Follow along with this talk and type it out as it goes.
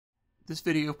This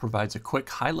video provides a quick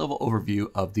high-level overview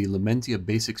of the Lumenzia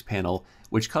Basics panel,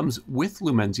 which comes with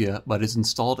Lumenzia but is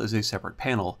installed as a separate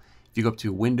panel. If you go up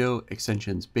to Window,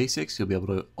 Extensions, Basics, you'll be able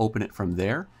to open it from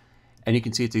there. And you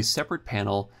can see it's a separate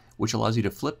panel which allows you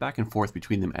to flip back and forth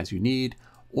between them as you need,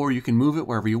 or you can move it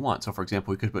wherever you want. So for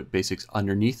example, we could put Basics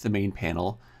underneath the main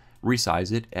panel,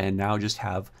 resize it, and now just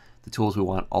have the tools we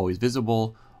want always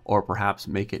visible, or perhaps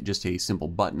make it just a simple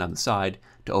button on the side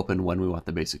to open when we want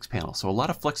the Basics panel. So a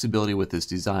lot of flexibility with this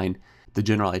design. The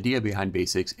general idea behind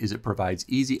Basics is it provides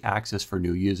easy access for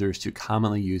new users to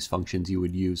commonly used functions you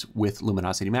would use with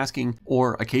luminosity masking,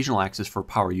 or occasional access for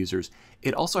power users.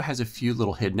 It also has a few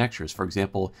little hidden extras. For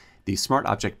example, the Smart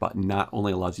Object button not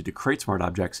only allows you to create smart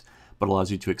objects, but allows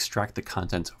you to extract the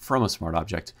content from a smart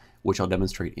object, which I'll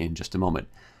demonstrate in just a moment.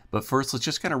 But first, let's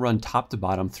just kind of run top to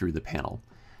bottom through the panel.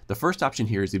 The first option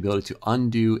here is the ability to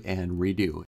undo and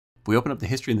redo. If we open up the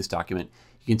history in this document,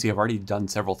 you can see I've already done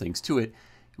several things to it.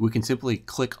 We can simply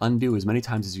click undo as many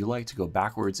times as you like to go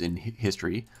backwards in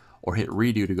history, or hit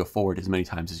redo to go forward as many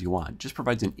times as you want. It just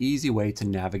provides an easy way to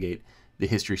navigate the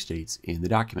history states in the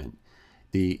document.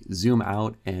 The zoom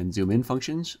out and zoom in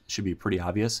functions should be pretty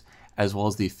obvious, as well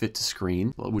as the fit to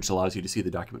screen, which allows you to see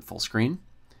the document full screen.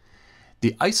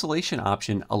 The isolation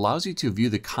option allows you to view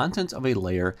the contents of a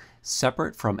layer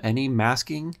separate from any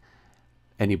masking,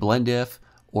 any blend if,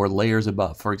 or layers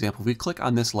above. For example, if we click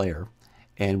on this layer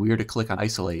and we are to click on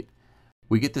isolate,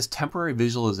 we get this temporary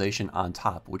visualization on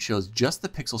top, which shows just the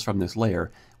pixels from this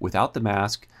layer without the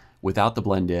mask, without the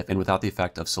blend if, and without the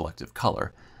effect of selective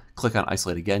color. Click on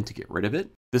isolate again to get rid of it.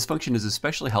 This function is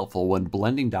especially helpful when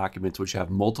blending documents which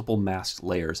have multiple masked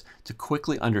layers to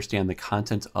quickly understand the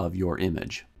content of your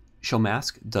image. Show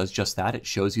Mask does just that. It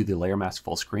shows you the layer mask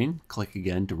full screen. Click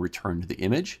again to return to the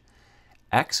image.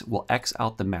 X will X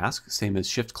out the mask, same as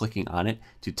shift clicking on it,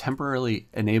 to temporarily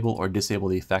enable or disable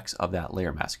the effects of that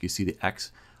layer mask. You see the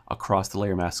X across the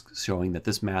layer mask showing that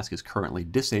this mask is currently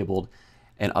disabled,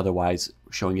 and otherwise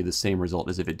showing you the same result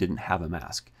as if it didn't have a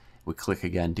mask. We click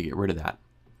again to get rid of that.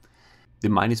 The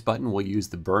minus button will use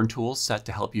the burn tool set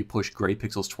to help you push gray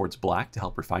pixels towards black to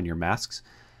help refine your masks.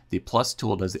 The plus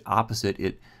tool does the opposite.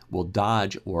 It will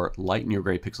dodge or lighten your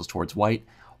gray pixels towards white,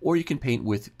 or you can paint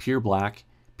with pure black,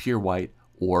 pure white,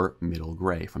 or middle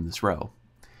gray from this row.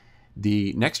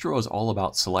 The next row is all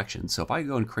about selection. So if I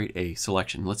go and create a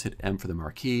selection, let's hit M for the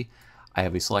marquee. I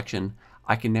have a selection.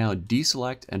 I can now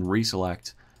deselect and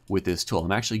reselect with this tool.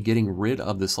 I'm actually getting rid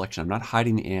of the selection. I'm not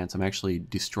hiding the ants. I'm actually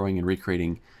destroying and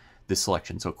recreating this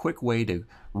selection. So a quick way to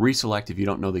reselect if you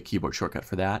don't know the keyboard shortcut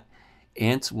for that.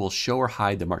 Ants will show or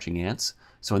hide the marching ants.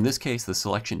 So in this case, the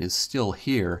selection is still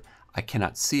here. I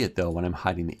cannot see it though when I'm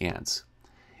hiding the ants.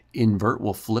 Invert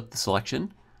will flip the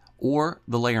selection, or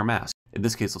the layer mask. In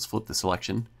this case, let's flip the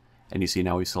selection, and you see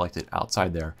now we selected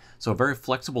outside there. So a very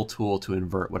flexible tool to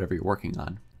invert whatever you're working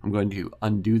on. I'm going to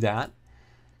undo that.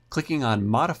 Clicking on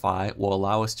Modify will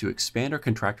allow us to expand or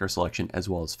contract our selection as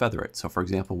well as feather it. So for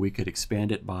example, we could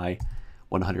expand it by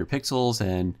 100 pixels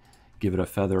and give it a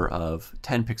feather of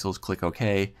 10 pixels, click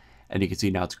OK, and you can see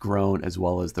now it's grown, as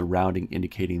well as the rounding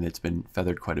indicating that it's been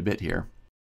feathered quite a bit here.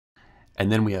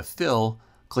 And then we have Fill.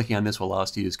 Clicking on this will allow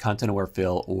us to use content-aware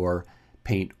fill or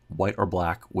paint white or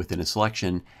black within a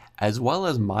selection, as well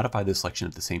as modify the selection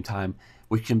at the same time,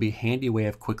 which can be a handy way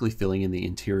of quickly filling in the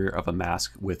interior of a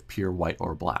mask with pure white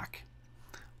or black.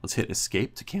 Let's hit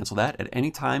Escape to cancel that. At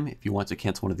any time, if you want to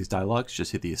cancel one of these dialogues,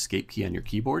 just hit the Escape key on your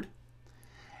keyboard.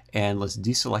 And let's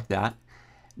deselect that.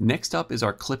 Next up is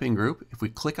our clipping group. If we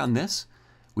click on this,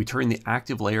 we turn the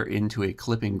active layer into a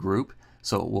clipping group,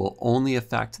 so it will only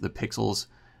affect the pixels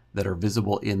that are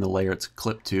visible in the layer it's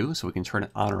clipped to, so we can turn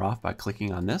it on or off by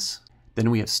clicking on this. Then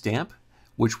we have Stamp,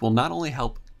 which will not only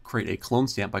help create a clone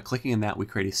stamp. By clicking on that, we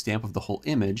create a stamp of the whole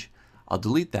image. I'll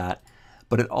delete that,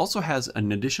 but it also has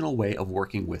an additional way of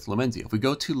working with Lumenzia. If we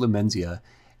go to Lumenzia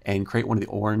and create one of the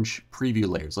orange preview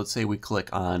layers, let's say we click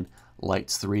on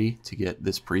Lights 3 to get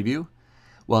this preview.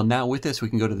 Well, now with this, we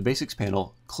can go to the Basics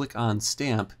panel, click on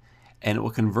Stamp, and it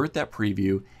will convert that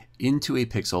preview into a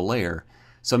pixel layer.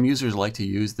 Some users like to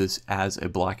use this as a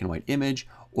black and white image,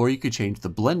 or you could change the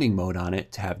blending mode on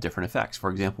it to have different effects. For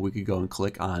example, we could go and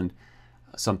click on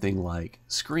something like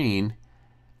Screen,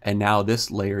 and now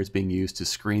this layer is being used to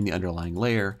screen the underlying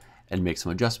layer and make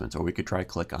some adjustments. Or we could try to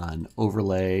click on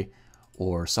Overlay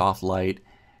or Soft Light,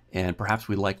 and perhaps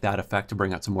we like that effect to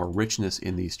bring out some more richness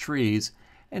in these trees.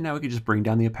 And now we could just bring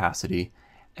down the opacity,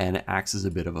 and it acts as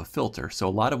a bit of a filter. So a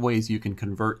lot of ways you can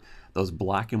convert those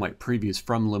black and white previews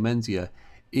from Lumenzia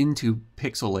into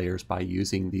pixel layers by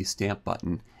using the stamp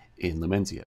button in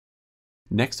Lumenzia.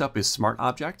 Next up is Smart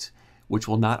Object. which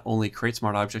will not only create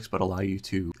smart objects, but allow you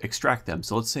to extract them.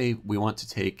 So let's say we want to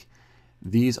take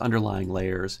these underlying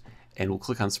layers and we'll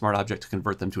click on Smart Object to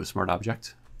convert them to a smart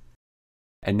object.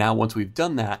 And now once we've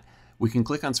done that, we can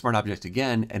click on Smart Object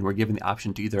again, and we're given the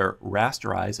option to either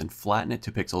rasterize and flatten it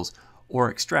to pixels or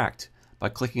extract. By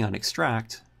clicking on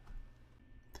Extract,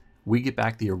 we get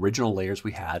back the original layers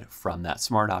we had from that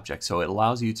smart object. So it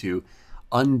allows you to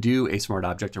undo a smart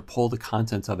object or pull the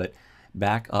contents of it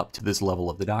back up to this level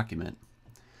of the document.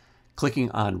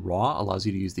 Clicking on Raw allows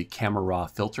you to use the Camera Raw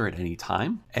filter at any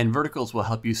time, and verticals will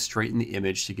help you straighten the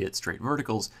image to get straight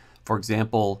verticals. For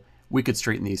example, we could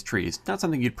straighten these trees. Not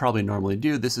something you'd probably normally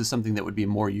do. This is something that would be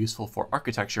more useful for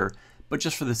architecture, but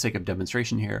just for the sake of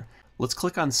demonstration here, let's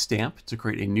click on Stamp to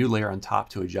create a new layer on top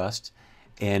to adjust,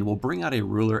 and we'll bring out a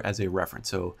ruler as a reference.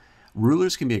 So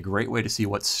rulers can be a great way to see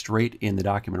what's straight in the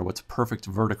document or what's perfect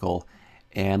vertical,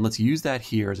 and let's use that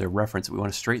here as a reference. We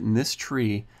want to straighten this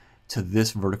tree to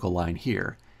this vertical line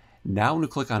here. Now when we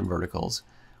click on verticals,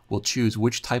 we'll choose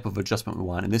which type of adjustment we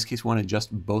want. In this case, we want to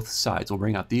adjust both sides. We'll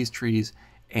bring out these trees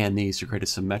and these to create a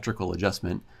symmetrical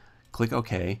adjustment. Click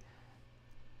OK.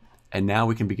 And now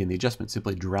we can begin the adjustment.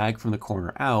 Simply drag from the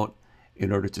corner out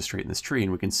in order to straighten this tree.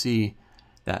 And we can see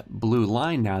that blue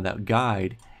line now, that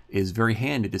guide, is very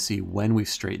handy to see when we've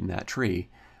straightened that tree.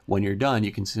 When you're done,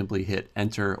 you can simply hit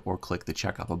Enter or click the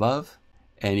check up above.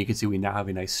 And you can see we now have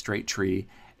a nice straight tree,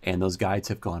 and those guides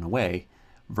have gone away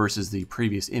versus the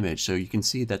previous image. So you can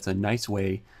see that's a nice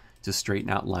way to straighten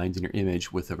out lines in your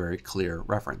image with a very clear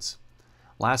reference.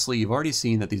 Lastly, you've already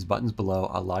seen that these buttons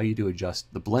below allow you to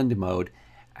adjust the blend mode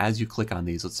as you click on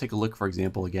these. Let's take a look, for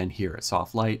example, again here at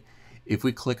soft light. If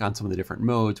we click on some of the different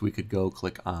modes, we could go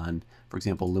click on, for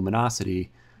example,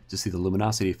 luminosity to see the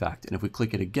luminosity effect. And if we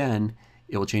click it again,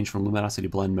 it will change from luminosity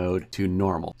blend mode to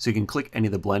normal. So you can click any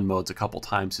of the blend modes a couple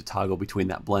times to toggle between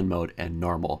that blend mode and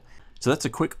normal. So that's a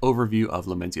quick overview of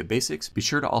Lumenzia Basics. Be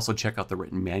sure to also check out the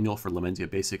written manual for Lumenzia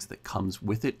Basics that comes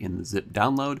with it in the zip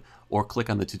download, or click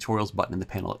on the tutorials button in the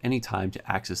panel at any time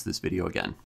to access this video again.